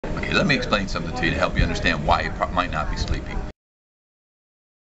Okay, let me explain something to you to help you understand why you might not be sleeping.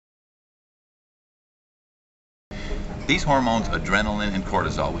 These hormones, adrenaline and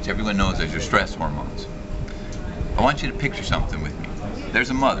cortisol, which everyone knows as your stress hormones. I want you to picture something with me. There's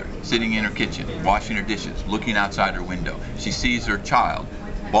a mother sitting in her kitchen, washing her dishes, looking outside her window. She sees her child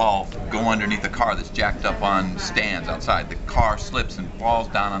ball go underneath a car that's jacked up on stands outside. The car slips and falls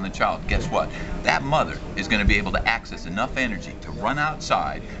down on the child. Guess what? That mother is going to be able to access enough energy to run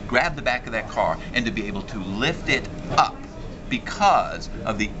outside, grab the back of that car, and to be able to lift it up because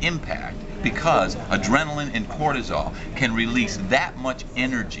of the impact, because adrenaline and cortisol can release that much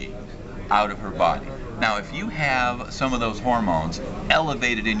energy out of her body. Now, if you have some of those hormones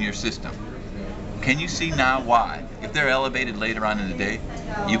elevated in your system, can you see now why? If they're elevated later on in the day,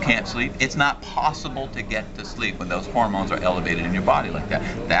 you can't sleep. It's not possible to get to sleep when those hormones are elevated in your body like that.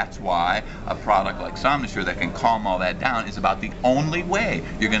 That's why a product like Somnusure that can calm all that down is about the only way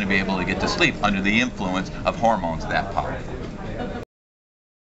you're going to be able to get to sleep under the influence of hormones that powerful.